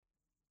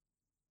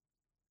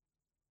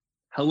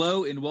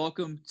Hello and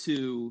welcome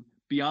to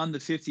Beyond the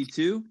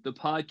 52, the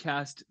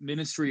podcast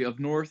ministry of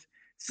North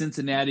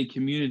Cincinnati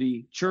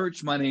Community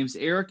Church. My name's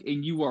Eric,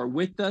 and you are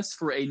with us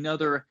for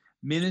another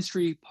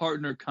ministry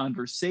partner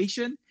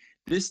conversation.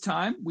 This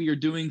time, we are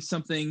doing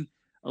something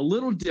a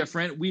little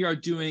different. We are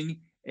doing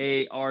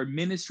our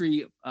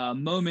ministry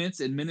moments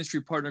and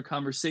ministry partner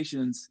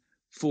conversations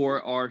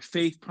for our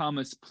Faith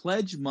Promise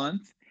Pledge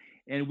Month.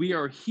 And we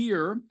are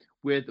here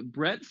with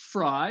Brett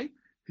Fry,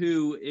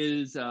 who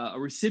is a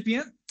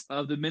recipient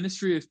of the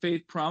Ministry of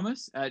Faith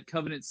Promise at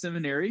Covenant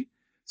Seminary.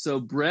 So,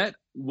 Brett,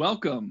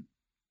 welcome.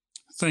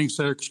 Thanks,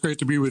 Eric. It's great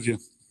to be with you.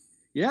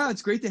 Yeah,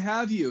 it's great to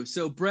have you.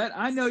 So, Brett,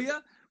 I know you,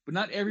 but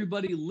not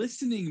everybody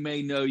listening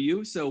may know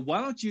you. So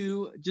why don't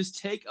you just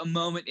take a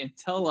moment and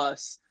tell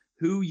us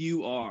who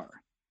you are?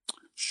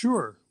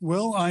 Sure.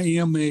 Well, I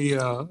am a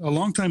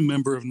longtime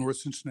member of North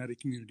Cincinnati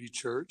Community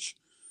Church.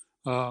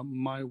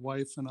 My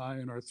wife and I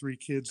and our three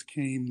kids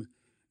came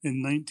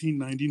in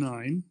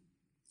 1999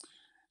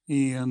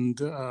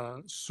 and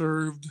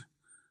served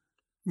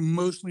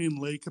mostly in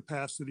lay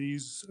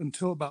capacities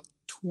until about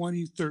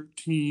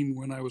 2013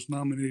 when I was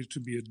nominated to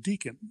be a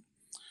deacon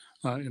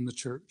in the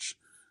church.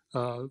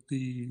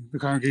 The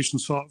congregation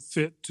saw it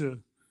fit to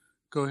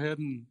go ahead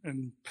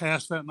and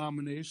pass that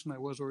nomination. I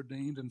was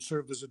ordained and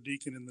served as a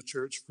deacon in the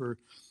church for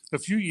a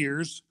few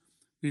years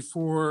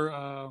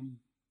before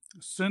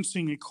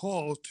sensing a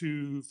call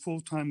to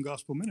full-time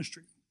gospel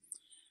ministry.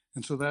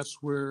 And so that's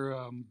where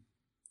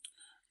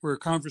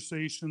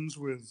conversations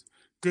with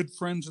good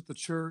friends at the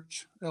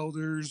church,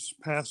 elders,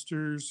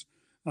 pastors,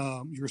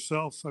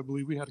 yourself, I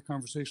believe we had a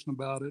conversation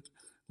about it,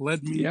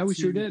 led me we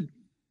sure did.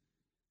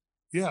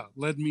 Yeah,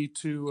 led me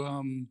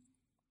to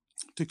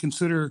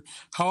consider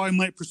how I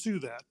might pursue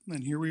that.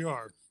 And here we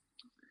are.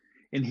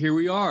 And here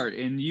we are,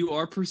 and you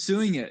are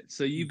pursuing it.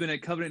 So you've been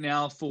at Covenant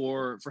now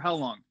for how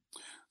long?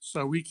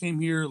 So we came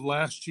here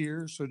last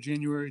year, so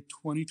January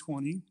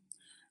 2020.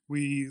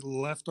 We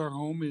left our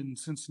home in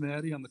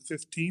Cincinnati on the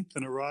 15th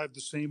and arrived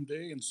the same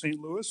day in St.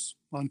 Louis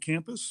on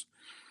campus,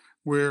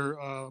 where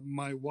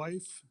my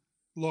wife,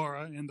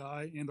 Laura, and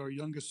I and our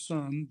youngest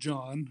son,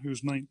 John,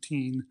 who's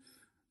 19,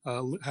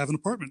 have an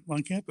apartment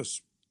on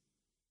campus.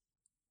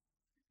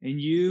 And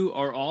you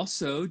are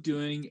also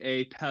doing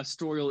a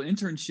pastoral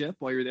internship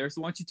while you're there.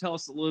 So why don't you tell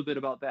us a little bit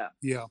about that?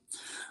 Yeah.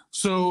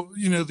 So,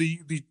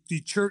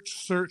 the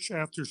church search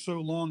after so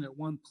long at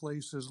one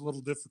place is a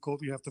little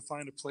difficult. You have to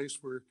find a place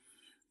where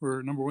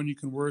number one, you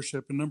can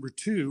worship, and number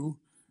two,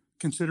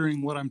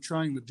 considering what I'm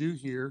trying to do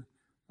here,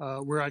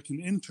 where I can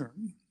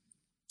intern,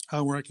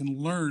 where I can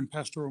learn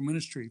pastoral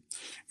ministry.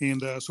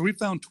 And so we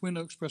found Twin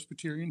Oaks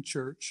Presbyterian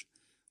Church,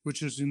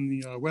 which is in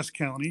the West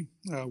County,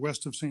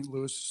 west of St.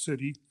 Louis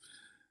City.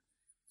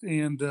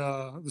 And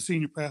the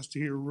senior pastor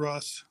here,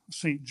 Russ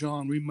St.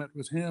 John, we met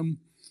with him.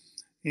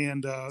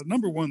 And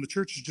number one, the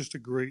church is just a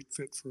great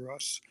fit for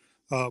us.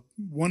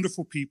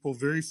 Wonderful people,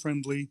 very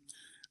friendly.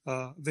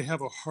 They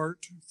have a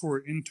heart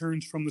for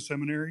interns from the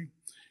seminary,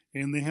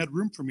 and they had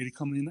room for me to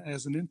come in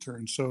as an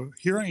intern. So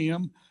here I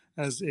am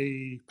as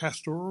a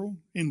pastoral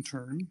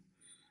intern.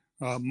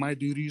 My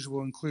duties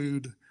will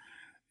include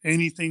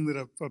anything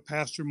that a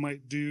pastor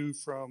might do,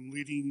 from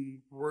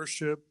leading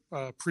worship,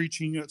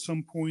 preaching at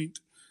some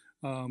point,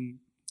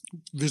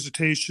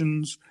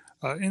 visitations,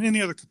 and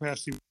any other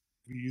capacity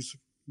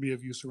be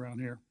of use around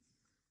here.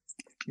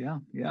 Yeah,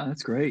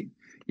 that's great.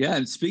 Yeah,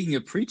 and speaking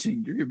of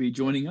preaching, you're going to be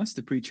joining us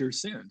to preach here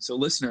soon. So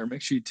listener,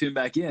 make sure you tune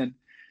back in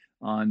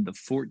on the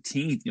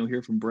 14th. You'll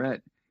hear from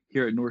Brett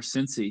here at North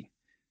Cincy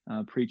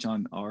preach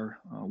on our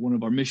one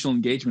of our missional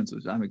engagements,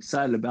 which I'm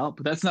excited about.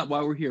 But that's not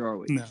why we're here, are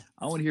we? No.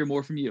 I want to hear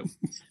more from you.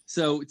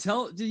 So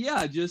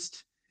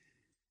just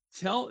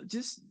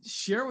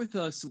share with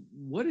us,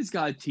 what is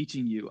God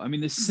teaching you? I mean,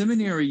 the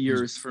seminary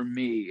years for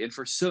me and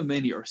for so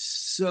many are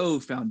so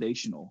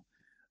foundational.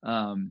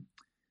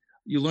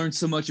 You learn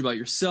so much about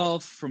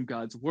yourself from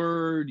God's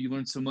word. You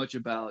learn so much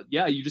about,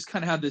 you just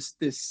kind of have this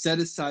set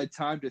aside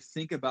time to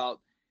think about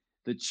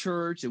the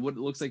church and what it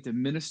looks like to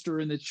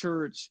minister in the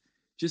church.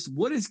 Just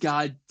what is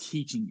God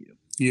teaching you?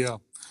 Yeah.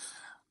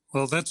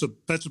 Well, that's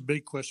a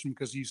big question,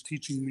 because he's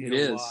teaching me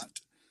a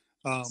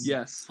lot.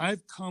 Yes.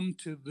 I've come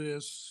to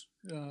this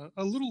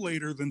a little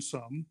later than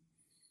some.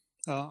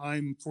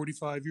 I'm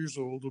 45 years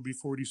old. Will be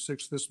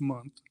 46 this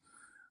month.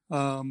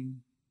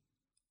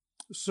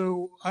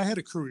 So I had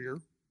a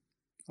career.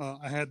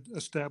 I had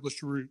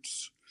established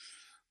roots.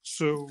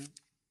 So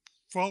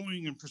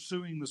following and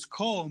pursuing this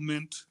call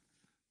meant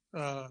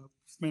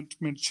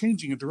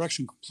changing a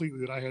direction completely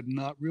that I had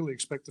not really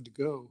expected to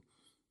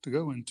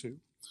go into.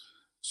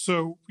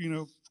 So,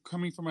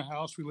 coming from a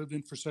house we lived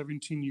in for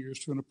 17 years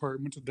to an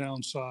apartment to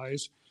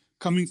downsize,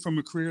 coming from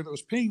a career that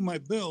was paying my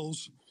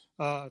bills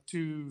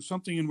to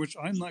something in which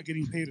I'm not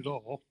getting paid at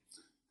all,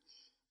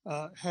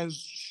 has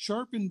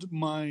sharpened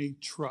my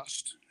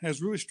trust,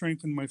 has really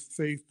strengthened my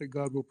faith that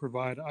God will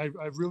provide.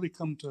 I've really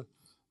come to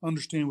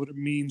understand what it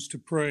means to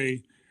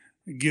pray,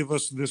 give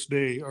us this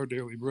day our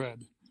daily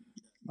bread.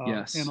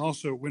 Yes. And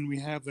also, when we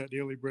have that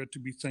daily bread, to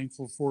be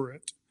thankful for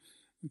it.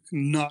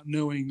 not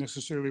knowing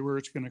necessarily where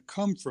it's going to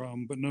come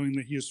from, but knowing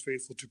that he is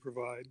faithful to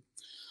provide.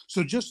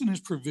 So just in his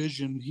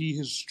provision, he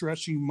is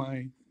stretching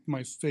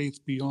my faith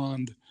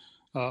beyond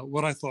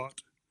what I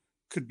thought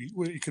could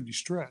be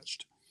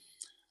stretched.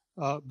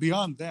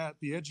 Beyond that,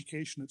 the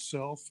education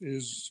itself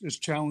is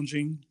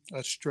challenging,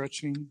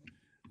 stretching.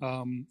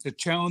 It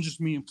challenges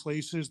me in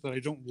places that I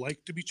don't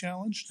like to be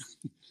challenged.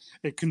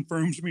 It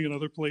confirms me in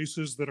other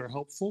places that are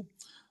helpful.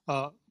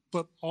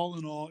 But all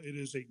in all, it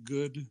is a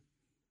good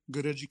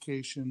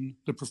education.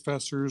 The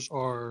professors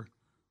are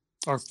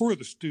for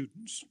the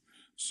students.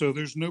 So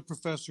there's no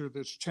professor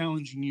that's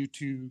challenging you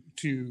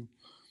to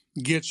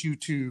get you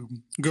to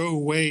go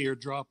away or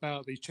drop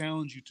out. They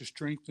challenge you to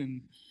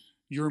strengthen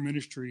your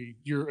ministry,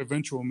 your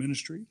eventual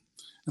ministry.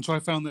 And so I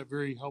found that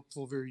very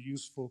helpful, very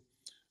useful.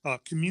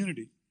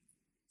 Community.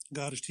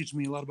 God is teaching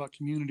me a lot about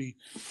community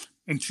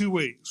in two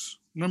ways.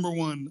 Number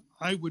one,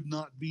 I would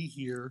not be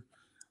here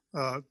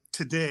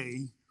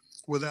today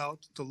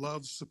without the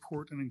love,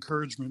 support, and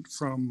encouragement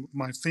from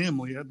my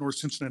family at North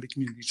Cincinnati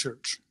Community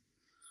Church.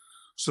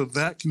 So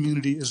that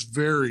community is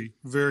very,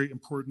 very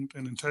important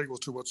and integral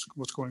to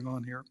what's going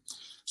on here.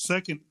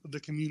 Second, the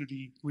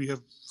community we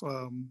have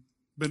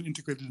been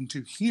integrated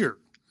into here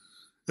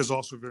is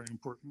also very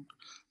important.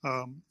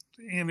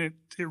 And it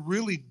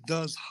really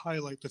does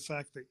highlight the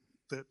fact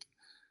that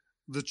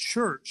the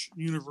church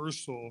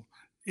universal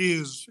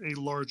is a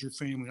larger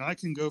family. I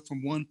can go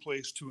from one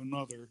place to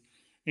another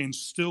and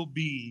still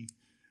be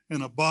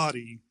in a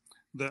body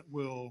that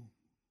will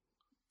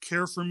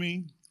care for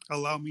me,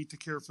 allow me to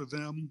care for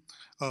them,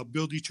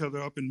 build each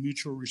other up in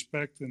mutual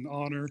respect and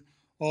honor,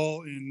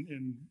 all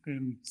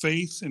in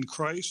faith in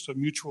Christ, a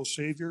mutual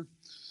Savior.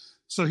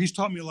 So he's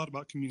taught me a lot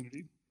about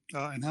community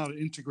and how to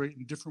integrate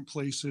in different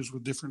places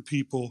with different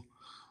people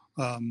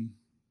and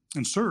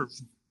serve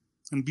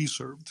and be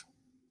served.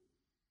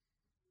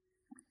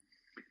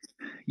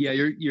 Yeah,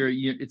 you're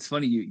it's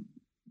funny,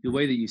 the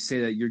way that you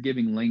say that, you're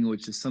giving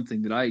language to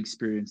something that I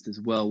experienced as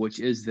well, which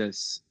is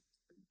this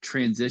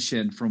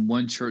transition from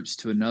one church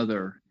to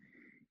another,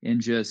 and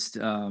just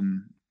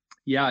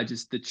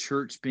just the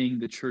church being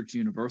the church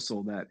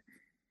universal, that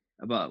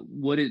about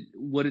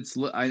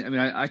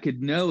I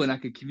could know and I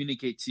could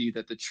communicate to you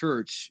that the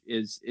church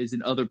is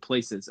in other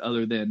places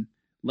other than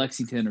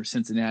Lexington or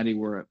Cincinnati,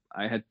 where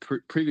I had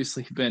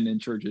previously been in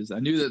churches. I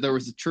knew that there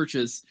was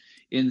churches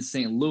in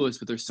St. Louis,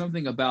 but there's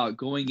something about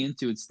going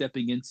into and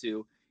stepping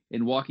into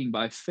and walking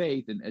by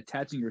faith and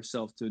attaching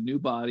yourself to a new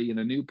body in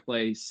a new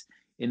place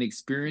and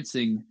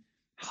experiencing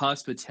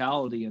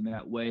hospitality in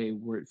that way,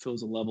 where it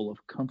feels a level of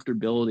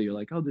comfortability. You're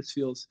like, oh, this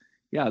feels,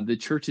 the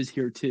church is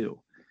here too.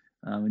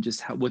 And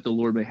just what the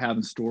Lord may have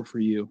in store for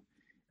you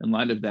in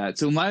light of that.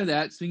 So in light of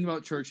that, speaking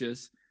about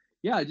churches,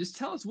 just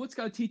tell us, what's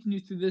God teaching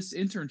you through this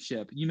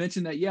internship? You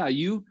mentioned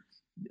that,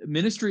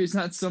 ministry is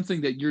not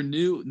something that you're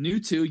new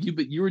to,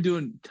 but you were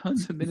doing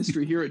tons of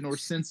ministry here at North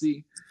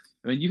Cincy.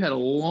 I mean, you had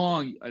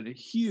a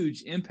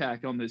huge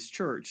impact on this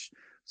church.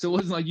 So it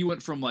wasn't like you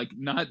went from like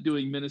not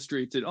doing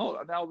ministry to, now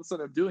all of a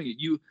sudden I'm doing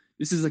it.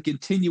 This is a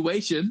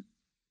continuation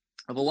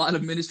of a lot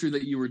of ministry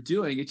that you were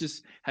doing. It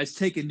just has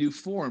taken new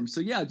form.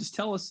 So just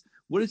tell us,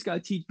 what is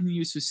God teaching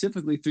you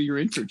specifically through your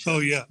internship? Oh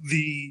yeah.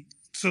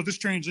 So this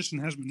transition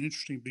has been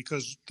interesting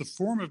because the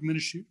form of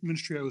ministry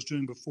I was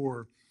doing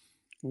before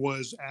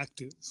was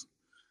active.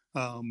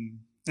 And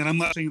I'm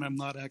not saying I'm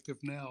not active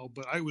now,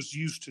 but I was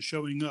used to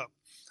showing up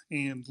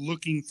and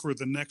looking for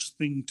the next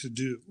thing to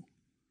do.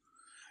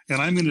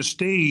 And I'm in a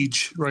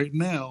stage right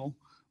now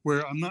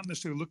where I'm not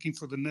necessarily looking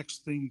for the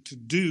next thing to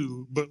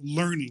do, but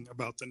learning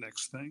about the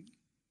next thing.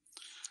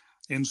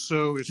 And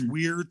so it's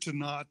weird to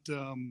not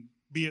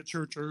be at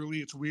church early.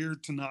 It's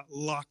weird to not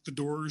lock the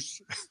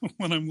doors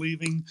when I'm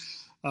leaving.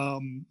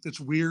 It's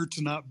weird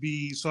to not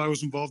be. So I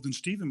was involved in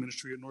Stephen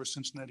ministry at North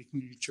Cincinnati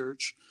Community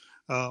Church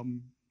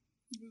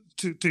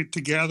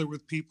to gather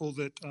with people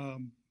that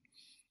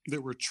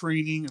we're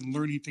training and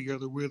learning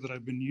together with, that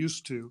I've been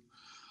used to.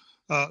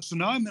 So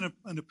now I'm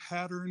in a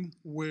pattern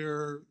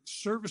where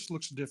service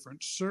looks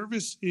different.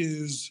 Service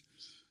is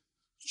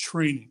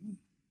training.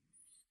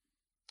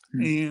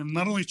 And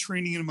not only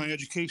training in my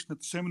education at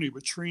the seminary,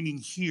 but training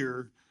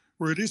here,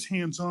 where it is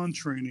hands-on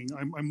training.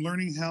 I'm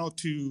learning how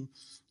to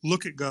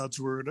look at God's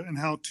word and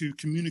how to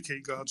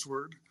communicate God's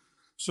word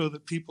so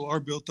that people are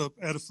built up,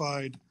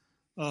 edified,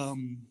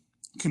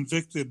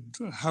 convicted,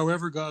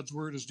 however God's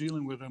word is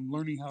dealing with. I'm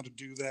learning how to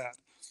do that,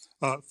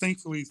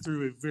 thankfully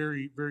through a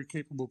very, very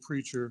capable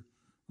preacher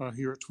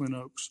here at Twin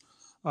Oaks.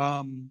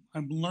 I'm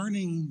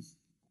learning,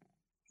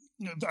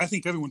 I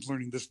think everyone's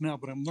learning this now,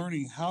 but I'm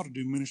learning how to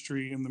do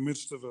ministry in the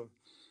midst of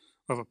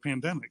a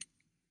pandemic.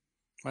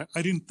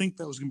 I didn't think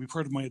that was going to be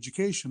part of my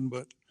education,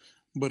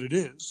 but it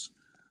is.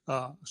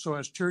 So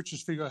as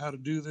churches figure out how to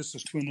do this,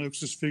 as Twin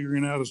Oaks is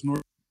figuring out, as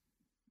North.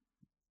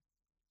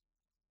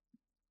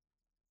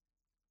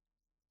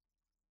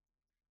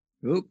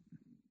 Oh,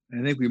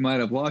 I think we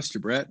might have lost you,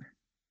 Brett.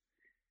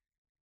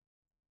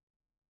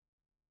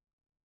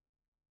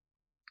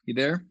 You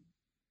there?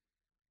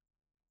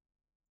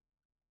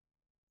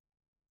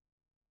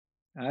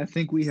 I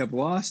think we have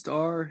lost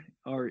our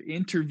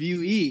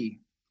interviewee.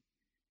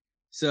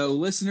 So,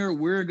 listener,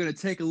 we're going to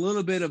take a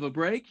little bit of a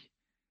break,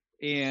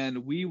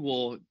 and we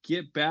will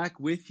get back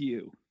with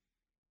you.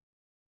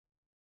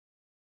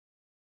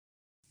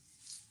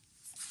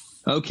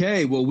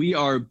 Okay, well, we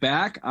are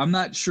back. I'm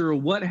not sure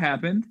what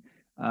happened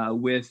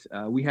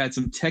we had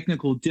some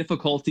technical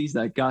difficulties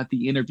that got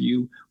the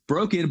interview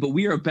broken, but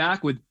we are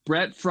back with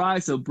Brett Fry.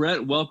 So,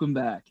 Brett, welcome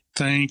back.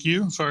 Thank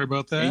you. Sorry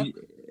about that.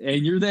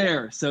 And you're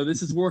there. So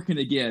this is working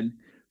again.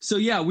 So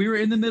yeah, we were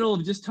in the middle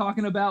of just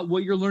talking about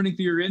what you're learning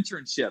through your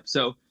internship.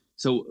 So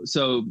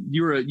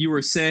you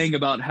were saying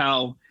about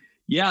how,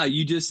 yeah,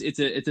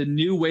 it's a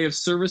new way of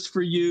service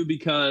for you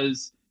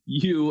because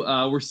you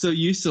were so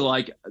used to,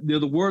 like,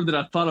 the word that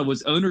I thought of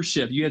was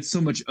ownership. You had so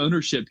much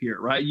ownership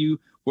here, right? You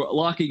were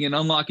locking and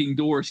unlocking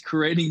doors,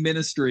 creating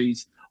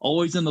ministries,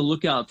 always on the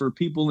lookout for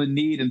people in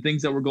need and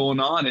things that were going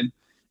on. And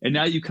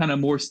now you kind of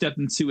more stepped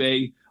into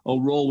a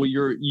role where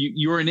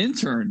you're an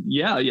intern.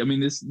 Yeah, I mean,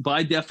 this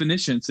by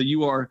definition. So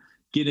you are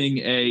getting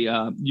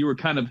you were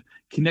kind of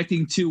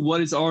connecting to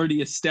what is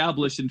already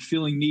established and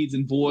filling needs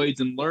and voids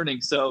and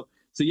learning. So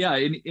yeah,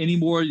 any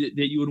more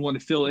that you would want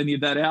to fill any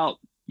of that out,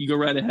 you go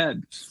right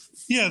ahead.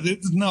 Yeah,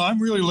 no, I'm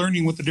really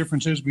learning what the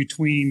difference is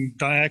between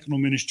diaconal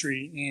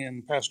ministry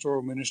and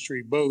pastoral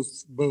ministry,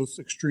 both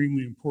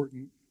extremely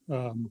important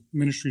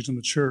ministries in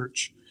the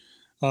church.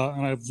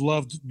 And I've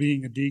loved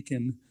being a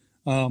deacon.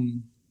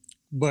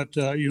 But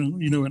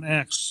in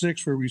Acts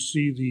 6, where we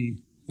see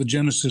the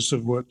genesis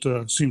of what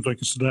seems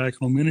like it's a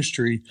diaconal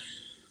ministry,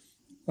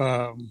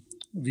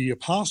 the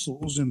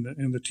apostles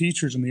and the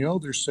teachers and the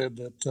elders said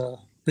that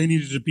they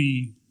needed to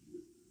be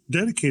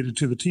dedicated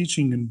to the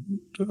teaching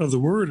of the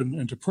word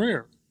and to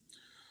prayer.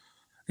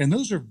 And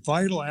those are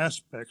vital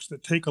aspects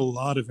that take a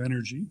lot of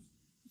energy.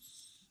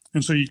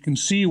 And so you can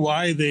see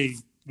why they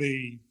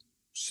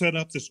set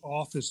up this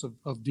office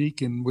of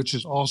deacon, which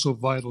is also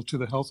vital to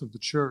the health of the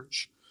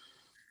church.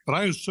 But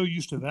I was so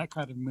used to that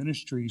kind of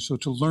ministry. So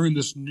to learn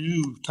this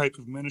new type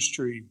of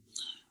ministry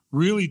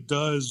really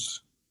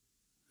does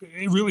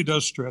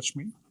stretch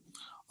me.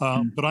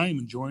 But I am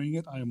enjoying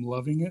it. I am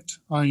loving it.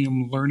 I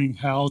am learning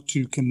how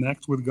to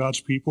connect with God's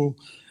people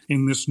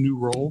in this new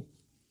role.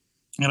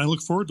 And I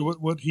look forward to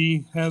what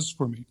he has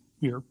for me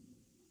here.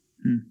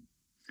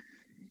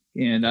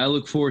 And I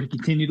look forward to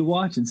continue to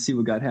watch and see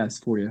what God has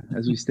for you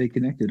as we stay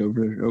connected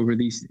over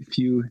these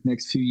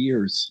next few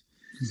years.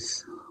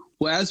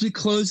 Well, as we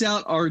close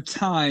out our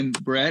time,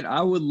 Brett,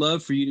 I would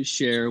love for you to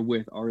share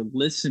with our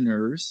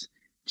listeners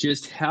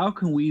just how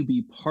can we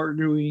be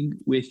partnering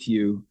with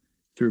you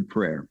through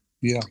prayer?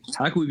 Yeah.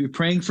 How can we be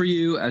praying for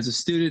you as a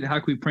student? How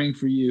can we be praying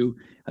for you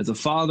as a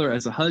father,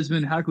 as a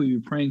husband? How can we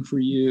be praying for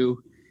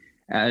you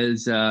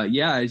as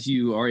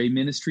you are a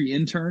ministry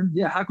intern?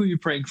 Yeah, how can we be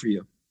praying for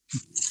you?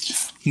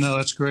 No,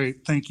 that's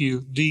great. Thank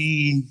you.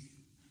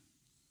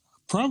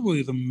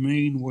 Probably the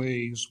main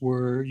ways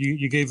were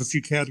you gave a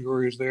few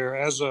categories there.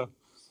 As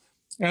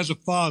a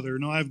father,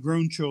 now I have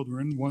grown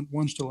children,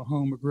 one still at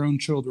home, but grown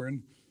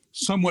children,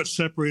 somewhat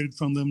separated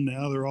from them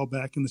now. They're all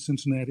back in the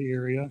Cincinnati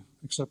area,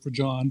 except for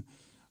John.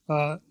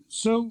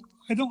 So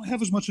I don't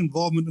have as much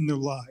involvement in their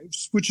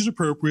lives, which is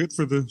appropriate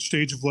for the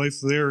stage of life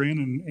they're in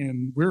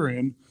and we're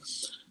in.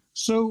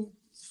 So,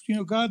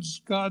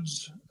 God's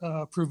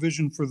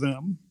provision for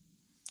them,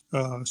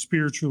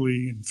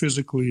 spiritually and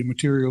physically and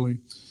materially,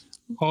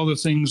 all the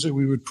things that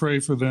we would pray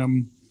for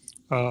them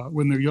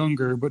when they're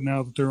younger, but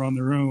now that they're on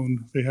their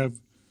own, they have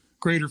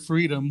greater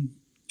freedom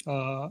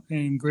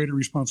and greater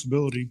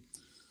responsibility.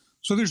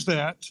 So there's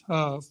that.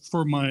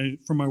 For my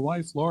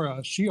wife,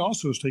 Laura, she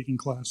also is taking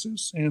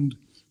classes. And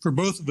for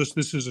both of us,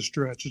 this is a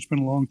stretch. It's been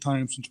a long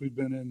time since we've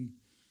been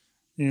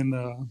in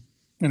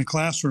a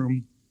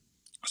classroom.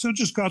 So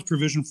just God's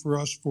provision for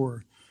us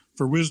for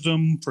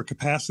wisdom, for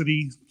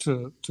capacity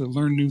to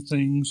learn new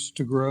things,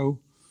 to grow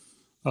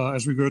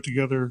as we grow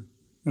together,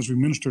 as we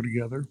minister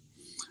together.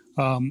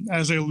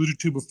 As I alluded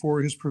to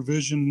before, his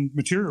provision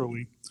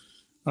materially.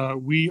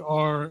 We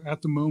are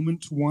at the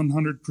moment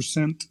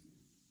 100%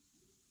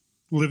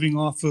 living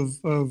off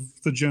of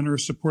the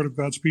generous support of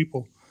God's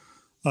people.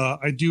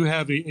 I do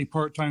have a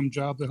part-time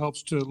job that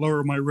helps to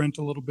lower my rent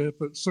a little bit,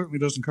 but certainly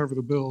doesn't cover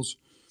the bills.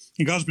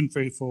 And God's been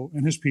faithful,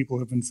 and his people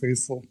have been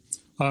faithful,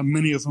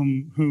 many of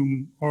them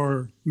whom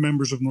are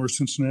members of North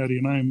Cincinnati,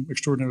 and I am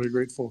extraordinarily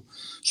grateful.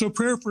 So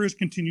prayer for his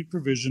continued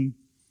provision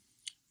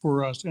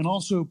for us, and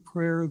also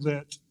prayer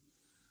that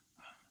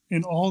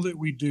in all that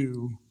we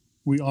do,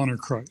 we honor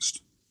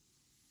Christ.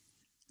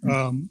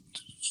 Russ,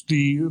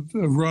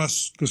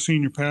 the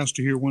senior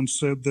pastor here, once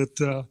said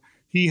that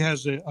he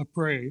has a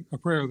prayer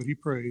that he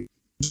prays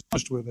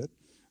with it,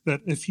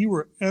 that if he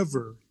were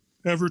ever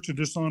to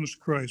dishonest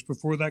Christ,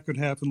 before that could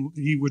happen,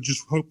 he would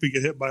just hope to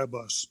get hit by a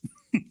bus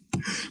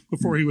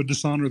before he would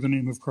dishonor the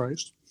name of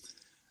Christ.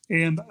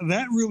 And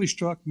that really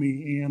struck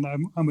me, and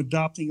I'm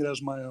adopting it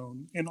as my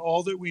own. In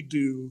all that we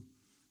do,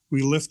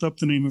 we lift up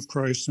the name of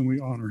Christ and we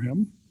honor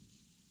him.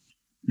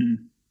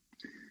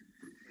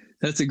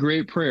 That's a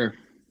great prayer.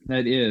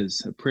 That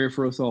is a prayer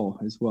for us all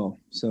as well.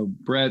 So,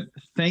 Brett,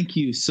 thank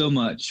you so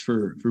much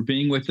for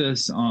being with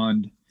us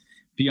on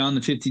Beyond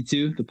the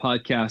 52, the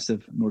podcast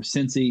of North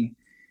Cincy.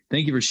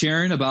 Thank you for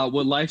sharing about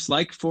what life's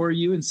like for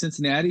you in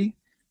Cincinnati.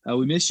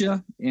 We miss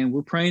you, and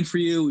we're praying for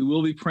you. We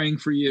will be praying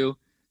for you.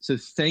 So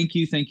thank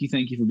you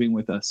for being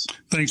with us.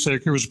 Thanks,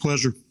 Eric. It was a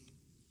pleasure.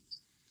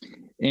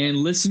 And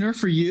listener,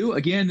 for you,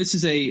 again, this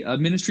is a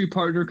ministry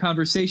partner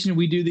conversation.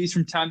 We do these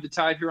from time to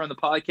time here on the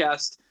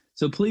podcast.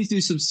 So please do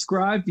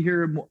subscribe to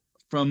hear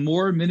from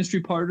more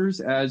ministry partners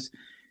as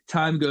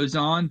time goes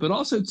on. But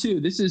also, too,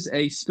 this is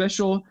a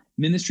special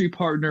ministry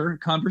partner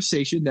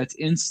conversation that's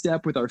in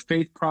step with our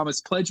Faith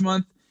Promise Pledge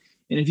Month.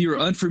 And if you are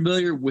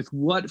unfamiliar with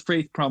what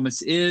Faith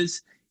Promise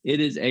is, it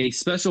is a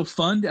special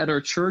fund at our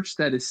church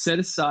that is set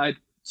aside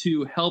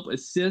to help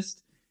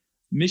assist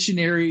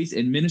missionaries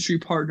and ministry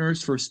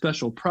partners for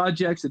special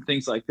projects and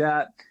things like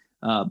that.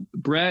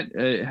 Brett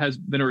has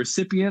been a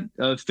recipient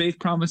of Faith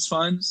Promise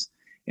funds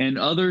and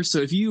others. So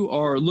if you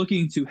are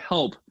looking to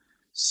help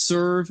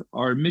serve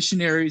our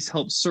missionaries,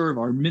 help serve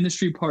our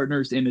ministry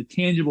partners in a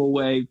tangible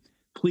way,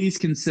 please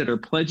consider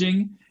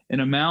pledging an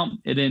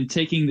amount and then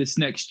taking this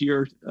next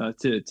year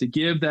to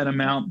give that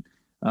amount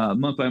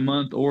month by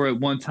month or at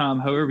one time,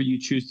 however you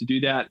choose to do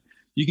that.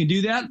 You can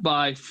do that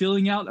by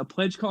filling out a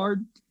pledge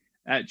card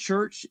at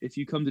church if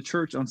you come to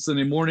church on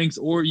Sunday mornings,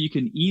 or you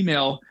can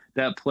email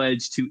that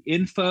pledge to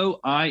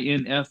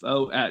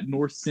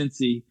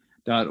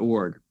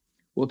info@northcincy.org.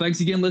 Well,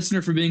 thanks again,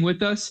 listener, for being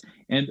with us.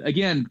 And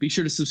again, be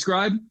sure to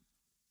subscribe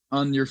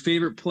on your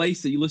favorite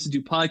place that you listen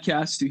to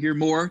podcasts to hear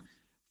more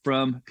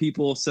from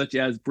people such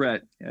as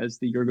Brett as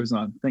the year goes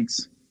on.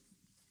 Thanks.